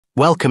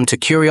Welcome to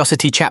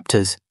Curiosity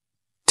Chapters.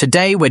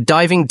 Today we're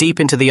diving deep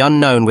into the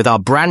unknown with our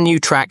brand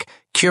new track,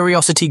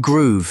 Curiosity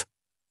Groove.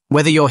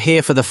 Whether you're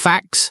here for the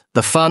facts,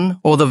 the fun,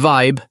 or the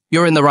vibe,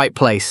 you're in the right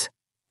place.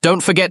 Don't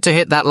forget to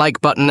hit that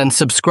like button and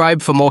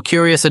subscribe for more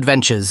curious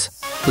adventures.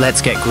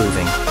 Let's get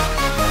grooving.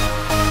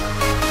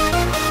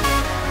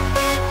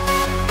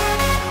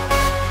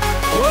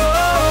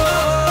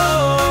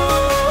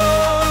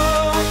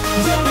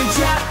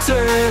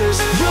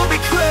 You'll be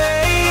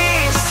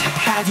crazed.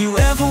 Have you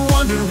ever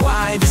wondered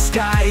why the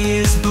sky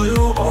is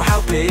blue? Or how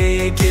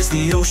big is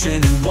the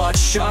ocean and what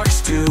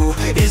sharks do?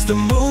 Is the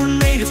moon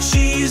made of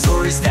cheese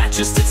or is that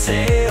just a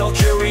tale?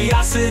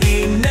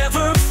 Curiosity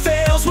never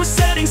fails, we're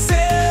setting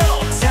sail.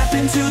 Tap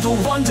into the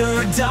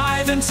wonder,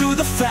 dive into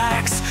the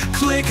facts.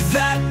 Click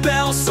that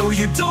bell so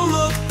you don't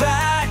look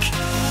back.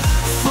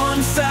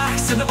 Fun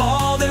facts and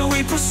all that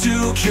we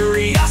pursue.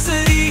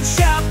 Curiosity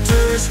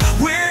Chapters,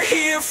 we're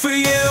here for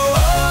you.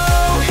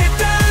 Oh, hit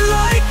that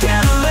like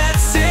and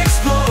let's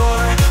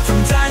explore.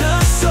 From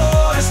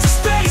dinosaurs to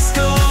space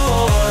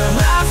galore.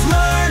 Laugh,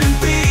 learn and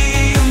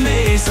be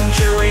amazed. On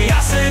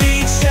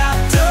Curiosity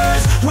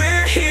Chapters,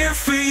 we're here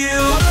for you.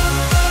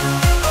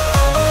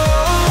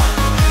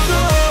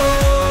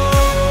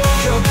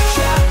 Your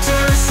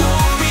chapters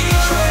will be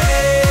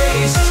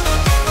crazed.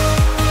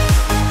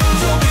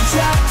 You'll be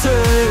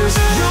chapters,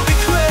 you'll be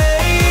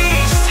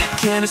crazed.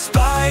 Can a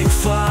spider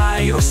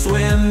fly or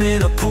swim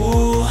in a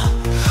pool?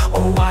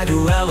 Or why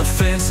do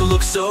elephants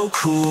look so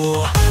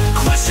cool?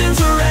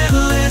 Questions are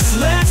endless,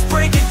 let's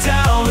break it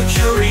down. With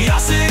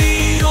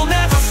curiosity, you'll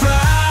never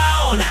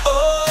frown.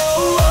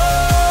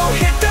 Oh,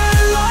 hit that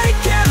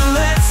like and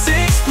let's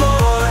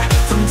explore.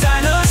 From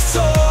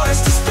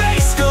dinosaurs to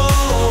space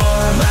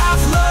galore.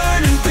 Laugh,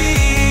 learn and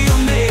be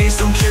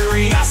amazed. On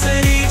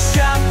Curiosity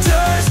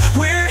Chapters,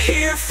 we're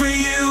here for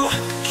you.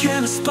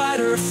 Can a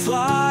spider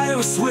fly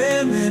or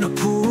swim in a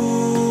pool?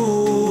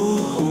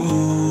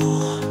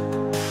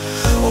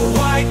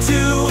 Why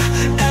do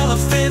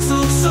elephants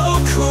look so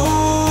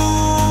cool?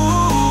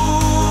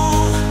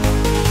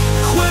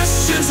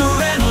 Questions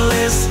are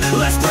endless,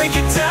 let's break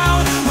it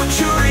down. With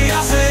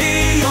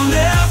curiosity, you'll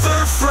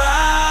never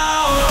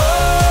frown.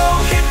 Oh,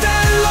 hit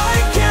that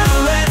like and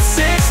let's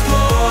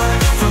explore.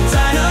 From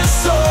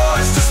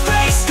dinosaurs to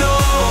space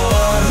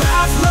galore.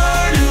 Laugh,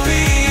 learn and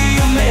be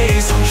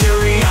amazed. On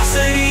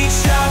Curiosity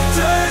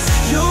Chapters,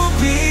 you'll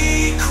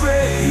be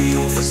crazed.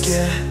 Don't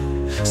forget,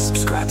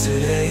 subscribe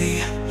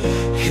today.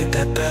 Hit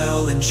that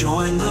bell and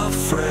join the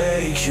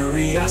fray.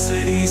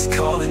 Curiosity's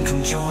calling,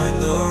 come join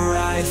the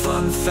ride.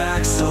 Fun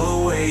facts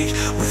await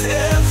with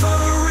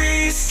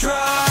every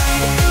stride.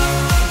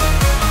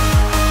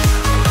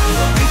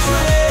 We'll be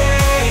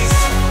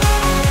crazed.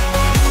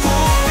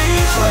 We'll be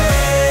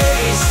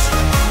crazed.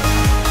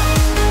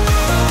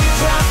 We'll be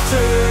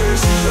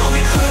chapters, you'll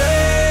be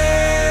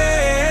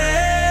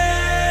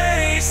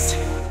crazed.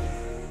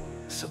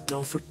 So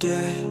don't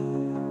forget,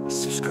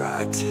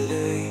 subscribe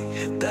today,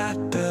 hit that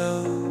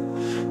bell,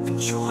 and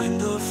join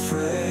the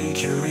fray.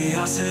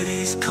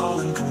 Curiosity's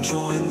calling, come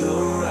join the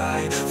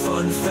ride.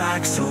 Fun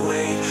facts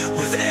await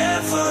with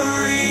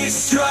every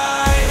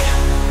stride.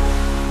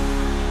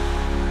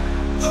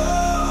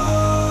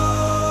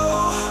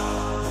 Oh,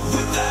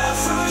 with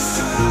every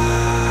stride.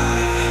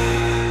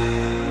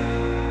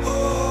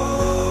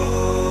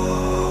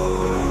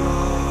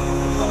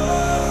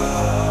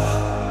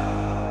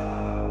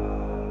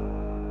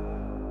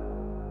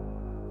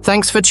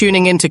 Thanks for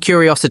tuning in to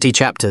Curiosity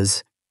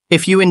Chapters.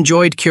 If you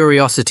enjoyed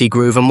Curiosity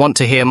Groove and want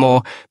to hear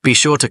more, be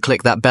sure to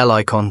click that bell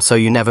icon so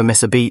you never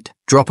miss a beat.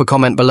 Drop a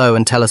comment below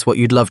and tell us what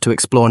you'd love to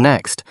explore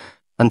next.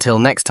 Until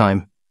next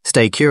time,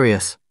 stay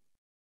curious.